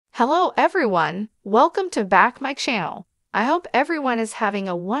Hello everyone, welcome to back my channel. I hope everyone is having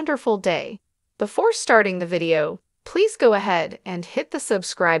a wonderful day. Before starting the video, please go ahead and hit the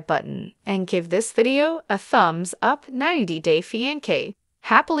subscribe button and give this video a thumbs up. 90 Day Fiancé,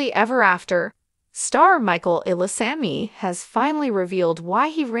 Happily Ever After. Star Michael Ilisamy has finally revealed why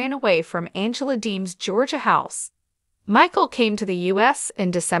he ran away from Angela Deem's Georgia house. Michael came to the U.S. in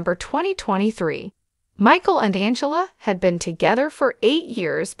December 2023. Michael and Angela had been together for 8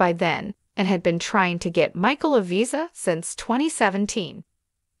 years by then and had been trying to get Michael a visa since 2017.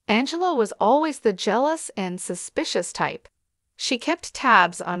 Angela was always the jealous and suspicious type. She kept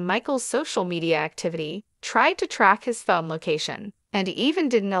tabs on Michael's social media activity, tried to track his phone location, and even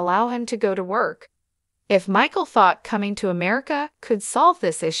didn't allow him to go to work. If Michael thought coming to America could solve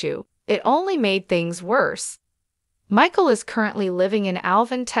this issue, it only made things worse. Michael is currently living in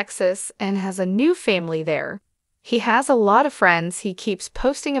Alvin, Texas, and has a new family there. He has a lot of friends he keeps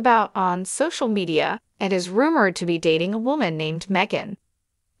posting about on social media and is rumored to be dating a woman named Megan.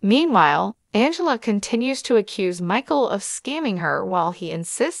 Meanwhile, Angela continues to accuse Michael of scamming her while he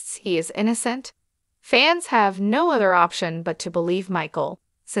insists he is innocent. Fans have no other option but to believe Michael,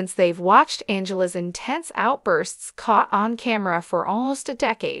 since they've watched Angela's intense outbursts caught on camera for almost a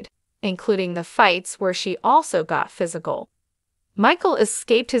decade, including the fights where she also got physical. Michael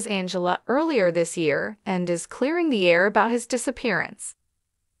escaped his Angela earlier this year and is clearing the air about his disappearance.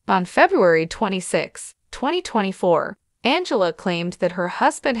 On February 26, 2024, Angela claimed that her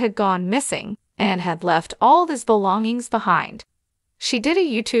husband had gone missing and had left all his belongings behind. She did a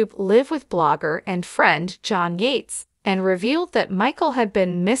YouTube Live with blogger and friend John Yates and revealed that Michael had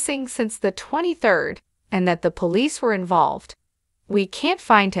been missing since the 23rd and that the police were involved. "We can't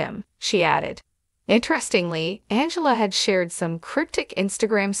find him," she added. Interestingly, Angela had shared some cryptic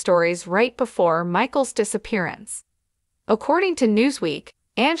Instagram stories right before Michael's disappearance. According to Newsweek,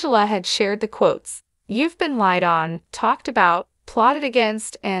 Angela had shared the quotes, "You've been lied on, talked about, plotted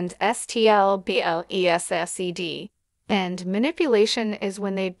against, and STLBLESSED. And manipulation is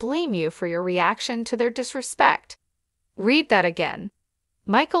when they blame you for your reaction to their disrespect." Read that again.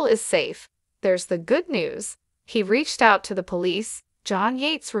 Michael is safe. There's the good news. He reached out to the police, John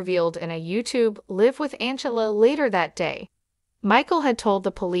Yates revealed in a YouTube Live with Angela later that day. Michael had told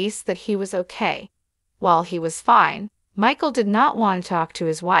the police that he was okay. While he was fine, Michael did not want to talk to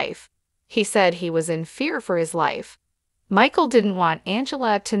his wife. He said he was in fear for his life. Michael didn't want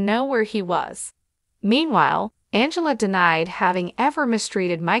Angela to know where he was. Meanwhile, Angela denied having ever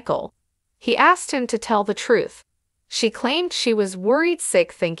mistreated Michael. He asked him to tell the truth. She claimed she was worried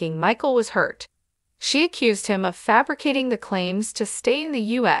sick thinking Michael was hurt. She accused him of fabricating the claims to stay in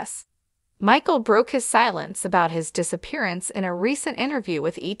the U.S. Michael broke his silence about his disappearance in a recent interview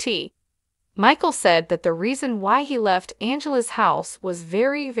with ET. Michael said that the reason why he left Angela's house was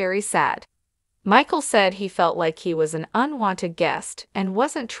very, very sad. Michael said he felt like he was an unwanted guest and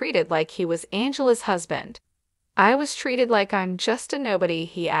wasn't treated like he was Angela's husband. "I was treated like I'm just a nobody,"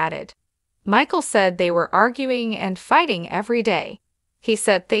 he added. Michael said they were arguing and fighting every day. He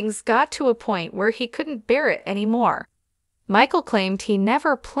said things got to a point where he couldn't bear it anymore. Michael claimed he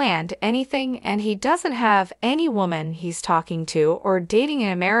never planned anything and he doesn't have any woman he's talking to or dating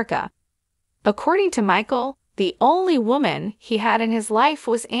in America. According to Michael, the only woman he had in his life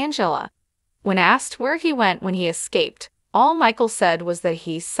was Angela. When asked where he went when he escaped, all Michael said was that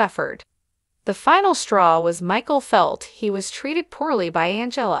he suffered. The final straw was Michael felt he was treated poorly by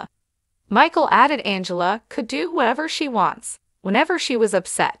Angela. Michael added Angela could do whatever she wants, whenever she was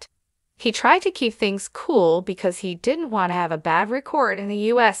upset. He tried to keep things cool because he didn't want to have a bad record in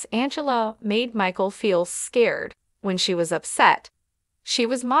the U.S. Angela made Michael feel scared when she was upset. She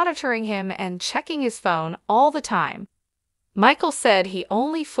was monitoring him and checking his phone all the time. Michael said he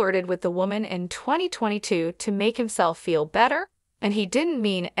only flirted with the woman in 2022 to make himself feel better, and he didn't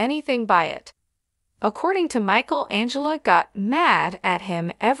mean anything by it. According to Michael, Angela got mad at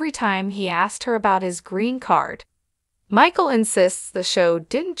him every time he asked her about his green card. Michael insists the show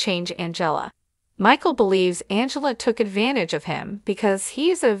didn't change Angela. Michael believes Angela took advantage of him because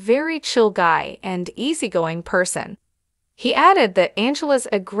he's a very chill guy and easygoing person. He added that Angela's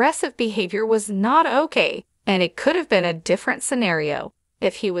aggressive behavior was not okay, and it could have been a different scenario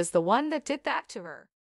if he was the one that did that to her.